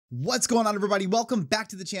What's going on, everybody? Welcome back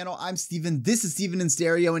to the channel. I'm Steven. This is Steven in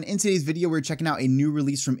Stereo, and in today's video, we're checking out a new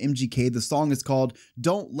release from MGK. The song is called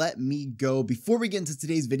Don't Let Me Go. Before we get into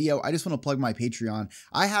today's video, I just want to plug my Patreon.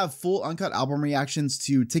 I have full uncut album reactions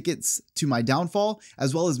to Tickets to My Downfall,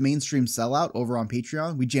 as well as Mainstream Sellout over on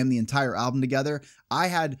Patreon. We jammed the entire album together. I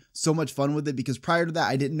had so much fun with it because prior to that,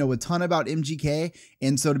 I didn't know a ton about MGK.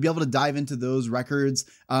 And so to be able to dive into those records,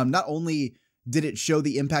 not only did it show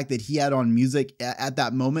the impact that he had on music at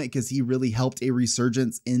that moment, because he really helped a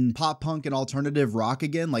resurgence in pop punk and alternative rock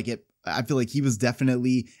again. I feel like he was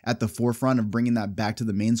definitely at the forefront of bringing that back to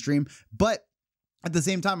the mainstream. But at the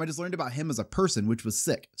same time, I just learned about him as a person, which was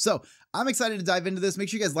sick. So I'm excited to dive into this. Make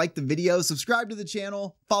sure you guys like the video, subscribe to the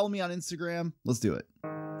channel, follow me on Instagram. Let's do it.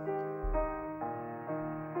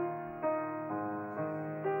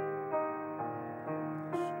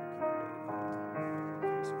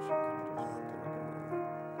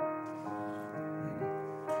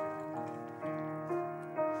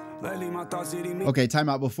 Okay, time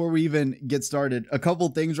out. Before we even get started, a couple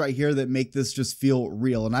things right here that make this just feel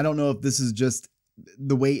real. And I don't know if this is just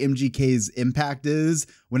the way MGK's impact is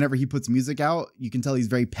whenever he puts music out. You can tell he's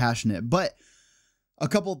very passionate, but a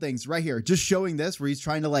couple things right here, just showing this where he's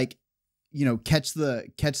trying to catch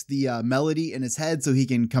the melody in his head so he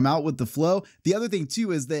can come out with the flow. The other thing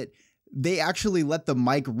too is that they actually let the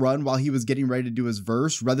mic run while he was getting ready to do his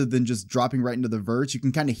verse rather than just dropping right into the verse. You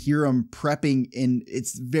can kind of hear him prepping, and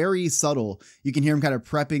it's very subtle. You can hear him kind of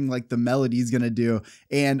prepping like the melody he's going to do.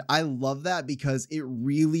 And I love that because it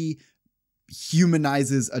really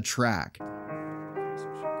humanizes a track.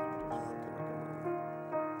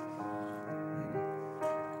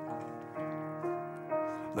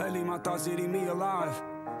 Lately, my thoughts eating me alive.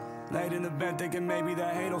 Laid in the bed thinking maybe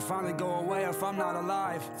that hate'll finally go away if I'm not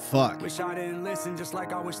alive. Fuck. Wish I didn't listen, just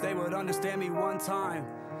like I wish they would understand me one time.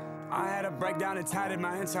 I had a breakdown and tatted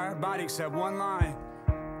my entire body except one line.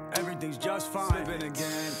 Everything's just fine. Slipping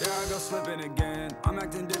again, there I go slipping again. I'm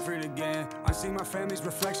acting different again. I see my family's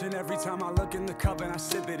reflection every time I look in the cup and I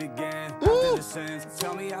sip it again. After the sins,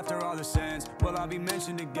 tell me after all the sins, will I be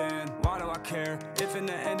mentioned again? Why do I care? If in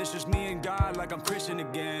the end it's just me and God, like I'm Christian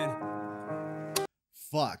again.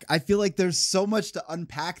 Fuck. I feel like there's so much to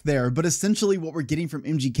unpack there, but essentially what we're getting from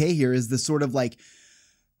MGK here is this sort of like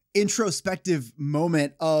introspective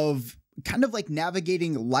moment of kind of like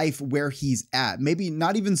navigating life where he's at. Maybe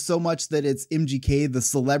not even so much that it's MGK, the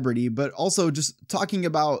celebrity, but also just talking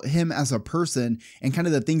about him as a person and kind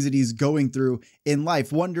of the things that he's going through in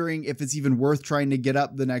life, wondering if it's even worth trying to get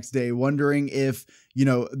up the next day, wondering if,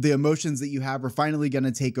 the emotions that you have are finally going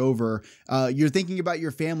to take over. You're thinking about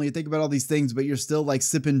your family, you think about all these things, but you're still like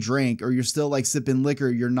sipping drink, or you're still like sipping liquor.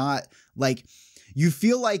 You're not like, you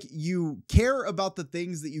feel like you care about the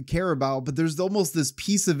things that you care about, but there's almost this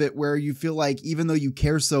piece of it where you feel like even though you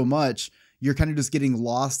care so much, you're kind of just getting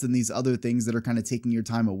lost in these other things that are kind of taking your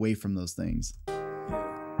time away from those things.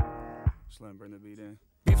 Slim, bring the beat in.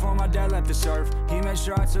 Before my dad left the surf, he made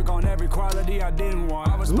sure I took on every quality I didn't want.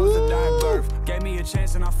 I was supposed to die at birth, gave me a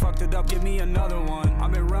chance and I fucked it up, give me another one.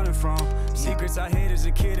 I've been running from secrets I hid as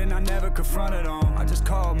a kid and I never confronted them. I just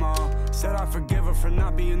called mom, said I forgive her for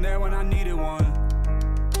not being there when I needed one.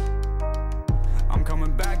 I'm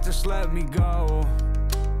coming back, just let me go.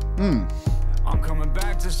 I'm coming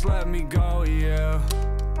back, just let me go, yeah.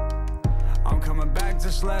 I'm coming back,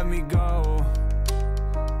 just let me go.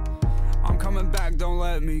 I'm coming back, don't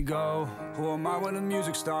let me go. Who am I when the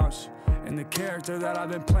music stops? And the character that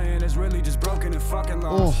I've been playing is really just broken and fucking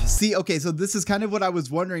lost. Oh, see, okay, so this is kind of what I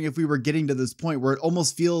was wondering if we were getting to this point where it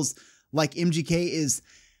almost feels like MGK is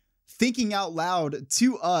thinking out loud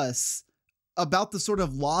to us about the sort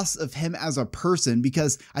of loss of him as a person,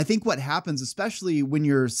 because I think what happens, especially when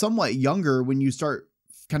you're somewhat younger, when you start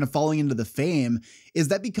kind of falling into the fame, is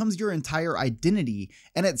that becomes your entire identity.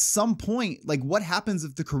 And at some point, like, what happens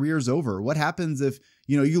if the career's over? What happens if,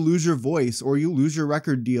 you lose your voice, or you lose your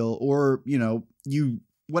record deal, or,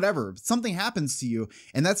 whatever, something happens to you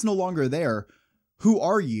and that's no longer there? Who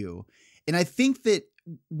are you? And I think that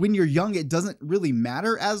when you're young, it doesn't really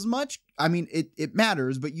matter as much. I mean, it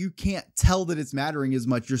matters, but you can't tell that it's mattering as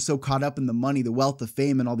much. You're so caught up in the money, the wealth, the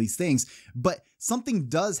fame, and all these things. But something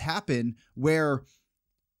does happen where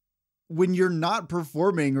when you're not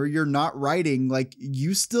performing or you're not writing, like,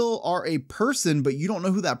 you still are a person, but you don't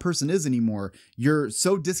know who that person is anymore. You're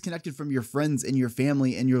so disconnected from your friends and your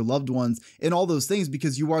family and your loved ones and all those things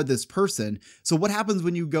because you are this person. So what happens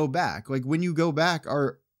when you go back? Like, when you go back,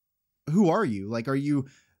 who are you? Like, are you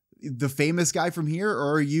the famous guy from here,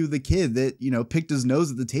 or are you the kid that, picked his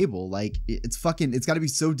nose at the table? Like, it's got to be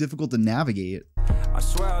so difficult to navigate. I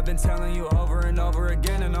swear I've been telling you over and over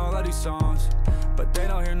again in all of these songs, but they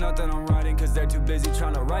don't hear nothing I'm writing, cause they're too busy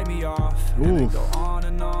trying to write me off. And they go on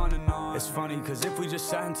and on and on. It's funny, cause if we just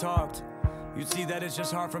sat and talked, you'd see that it's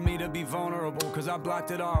just hard for me to be vulnerable, cause I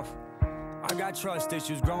blocked it off. I got trust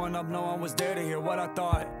issues. Growing up, no one was there to hear what I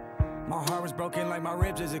thought. My heart was broken like my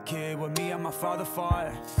ribs as a kid when me and my father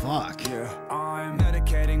fought. Fuck. Yeah, I'm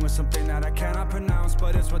medicating with something that I cannot pronounce,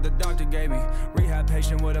 but it's what the doctor gave me. Rehab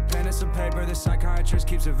patient with a pen and some paper, the psychiatrist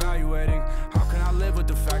keeps evaluating. How can I live with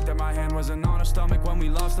the fact that my hand wasn't on her stomach when we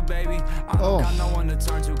lost the baby? I don't got no one to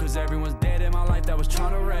turn to, cause everyone's dead in my life that was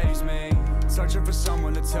trying to raise me. Searching for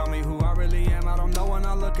someone to tell me who I really am. I don't know when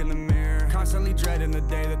I look in the mirror. Constantly dreading the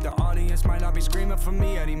day that the audience might not be screaming for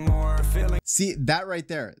me anymore. Feeling. See that right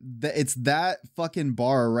there. It's that fucking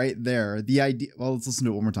bar right there. The idea. Well, let's listen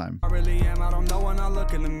to it one more time. I really am. I don't know when I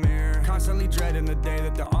look in the mirror. Constantly dreading the day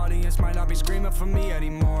that the audience might not be screaming for me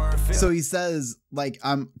anymore. So he says, like,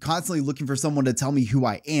 I'm constantly looking for someone to tell me who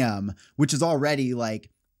I am, which is already like,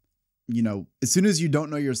 you know, as soon as you don't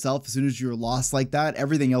know yourself, as soon as you're lost like that,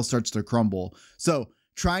 everything else starts to crumble. So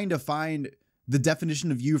trying to find the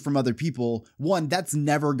definition of you from other people, one, that's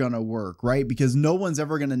never going to work, right? Because no one's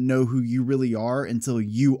ever going to know who you really are until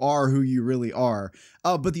you are who you really are.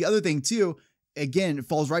 But the other thing too, again, it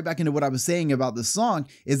falls right back into what I was saying about the song,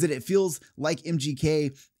 is that it feels like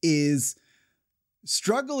MGK is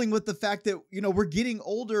struggling with the fact that, you know, we're getting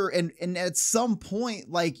older and at some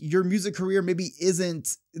point, like, your music career maybe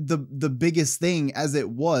isn't the biggest thing as it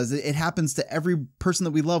was. It happens to every person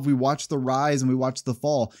that we love. We watch the rise and we watch the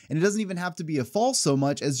fall, and it doesn't even have to be a fall so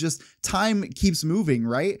much as just time keeps moving,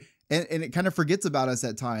 right? And it kind of forgets about us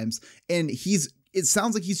at times. And it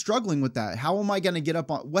sounds like he's struggling with that. How am I going to get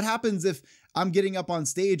up on, what happens if I'm getting up on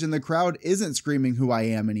stage and the crowd isn't screaming who I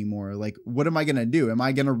am anymore? Like, what am I going to do? Am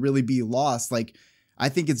I going to really be lost? Like, I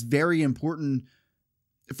think it's very important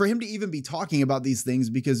for him to even be talking about these things,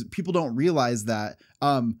 because people don't realize that.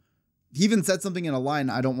 He even said something in a line.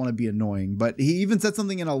 I don't want to be annoying, but he even said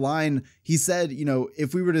something in a line. He said, you know,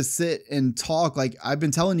 if we were to sit and talk, like I've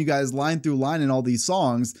been telling you guys line through line in all these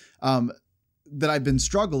songs, that I've been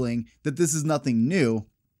struggling, that this is nothing new.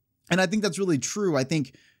 And I think that's really true. I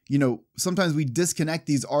think, you know, sometimes we disconnect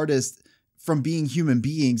these artists from being human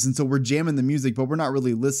beings. And so we're jamming the music, but we're not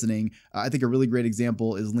really listening. I think a really great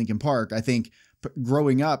example is Linkin Park. I think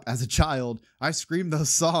growing up as a child, I screamed those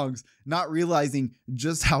songs, not realizing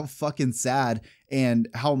just how fucking sad and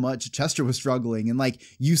how much Chester was struggling. And like,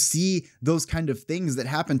 you see those kind of things that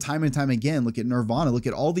happen time and time again. Look at Nirvana, look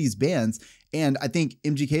at all these bands. And I think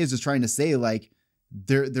MGK is just trying to say, like,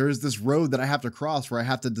 there's this road that I have to cross where I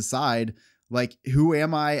have to decide, like, who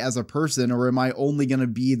am I as a person, or am I only going to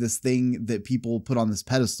be this thing that people put on this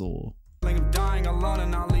pedestal? Dying alone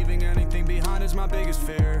and not leaving anything behind is my biggest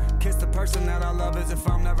fear. Kiss the person that I love as if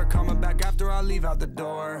I'm never coming back after I leave out the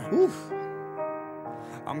door. Oof.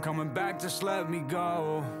 I'm coming back, just let me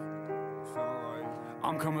go.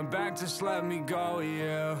 I'm coming back, just let me go,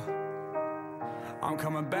 yeah. I'm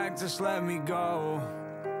coming back, just let me go.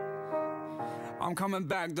 I'm coming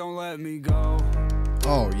back, don't let me go.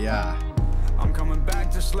 Oh, yeah. I'm coming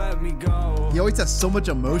back, just let me go. He always has so much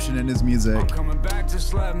emotion in his music. I'm coming back,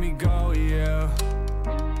 just let me go, yeah.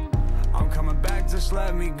 I'm coming back, just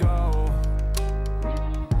let me go.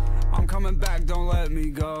 I'm coming back, don't let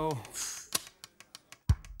me go.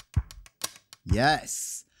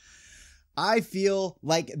 Yes. I feel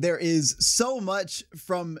like there is so much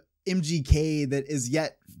from MGK that is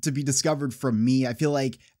yet to be discovered from me. I feel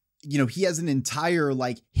like, you know, he has an entire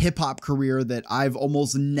like hip hop career that I've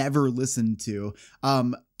almost never listened to.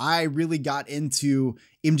 I really got into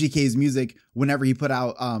MGK's music whenever he put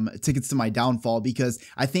out Tickets to My Downfall, because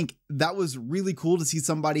I think that was really cool to see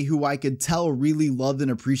somebody who I could tell really loved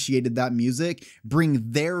and appreciated that music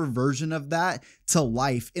bring their version of that to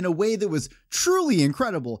life in a way that was truly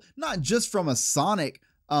incredible, not just from a sonic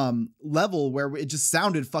level where it just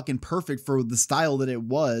sounded fucking perfect for the style that it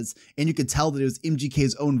was, and you could tell that it was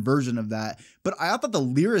MGK's own version of that. But I thought the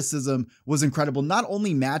lyricism was incredible, not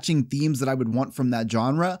only matching themes that I would want from that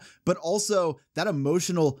genre, but also that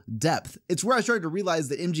emotional depth. It's where I started to realize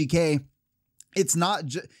that MGK, he's not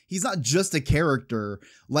just a character.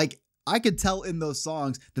 Like, I could tell in those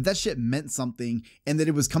songs that shit meant something and that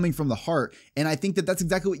it was coming from the heart. And I think that that's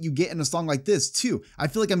exactly what you get in a song like this too. I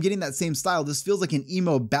feel like I'm getting that same style. This feels like an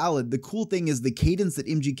emo ballad. The cool thing is the cadence that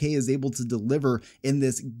MGK is able to deliver in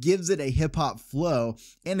this gives it a hip hop flow.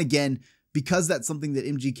 And again, because that's something that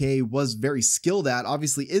MGK was very skilled at,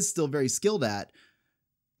 obviously is still very skilled at,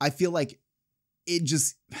 I feel like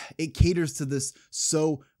it caters to this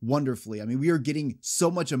so wonderfully. I mean, we are getting so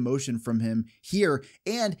much emotion from him here.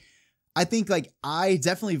 And I think like I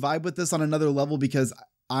definitely vibe with this on another level because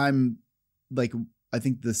I'm like, I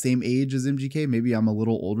think the same age as MGK. Maybe I'm a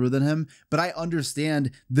little older than him, but I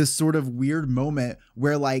understand this sort of weird moment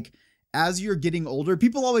where like, as you're getting older,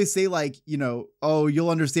 people always say like, you know, oh, you'll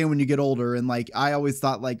understand when you get older. And like, I always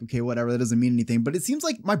thought like, okay, whatever, that doesn't mean anything. But it seems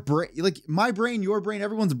like my brain, your brain,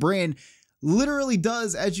 everyone's brain literally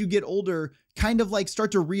does, as you get older, kind of like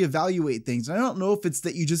start to reevaluate things. And I don't know if it's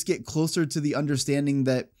that you just get closer to the understanding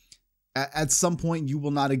that at some point you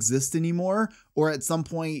will not exist anymore, or at some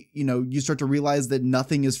point, you know, you start to realize that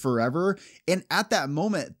nothing is forever. And at that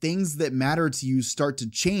moment, things that matter to you start to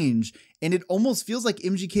change. And it almost feels like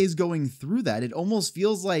MGK is going through that. It almost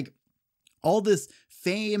feels like all this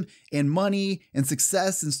fame and money and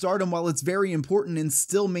success and stardom, while it's very important and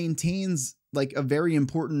still maintains like a very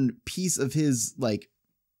important piece of his like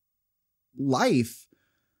life,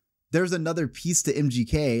 there's another piece to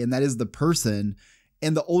MGK, and that is the person.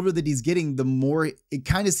 And the older that he's getting, the more it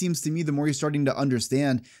kind of seems to me, the more he's starting to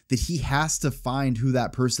understand that he has to find who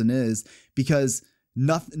that person is, because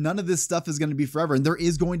none of this stuff is going to be forever. And there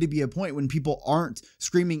is going to be a point when people aren't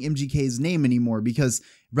screaming MGK's name anymore, because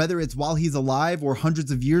whether it's while he's alive or hundreds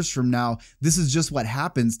of years from now, this is just what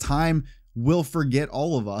happens. Time will forget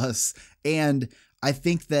all of us. And I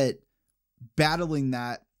think that battling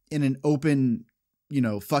that in an open, you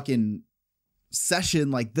know, fucking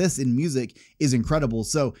session like this in music is incredible.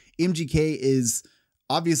 So MGK is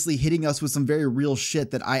obviously hitting us with some very real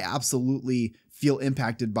shit that I absolutely feel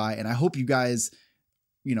impacted by. And I hope you guys,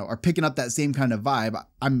 you know, are picking up that same kind of vibe.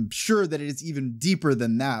 I'm sure that it's even deeper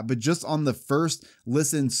than that, but just on the first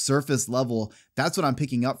listen surface level, that's what I'm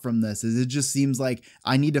picking up from this. Is it just seems like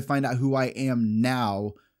I need to find out who I am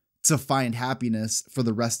now to find happiness for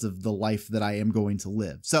the rest of the life that I am going to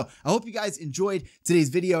live. So I hope you guys enjoyed today's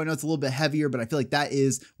video. I know it's a little bit heavier, but I feel like that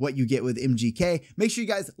is what you get with MGK. Make sure you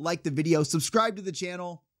guys like the video, subscribe to the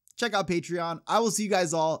channel, check out Patreon. I will see you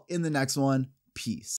guys all in the next one. Peace.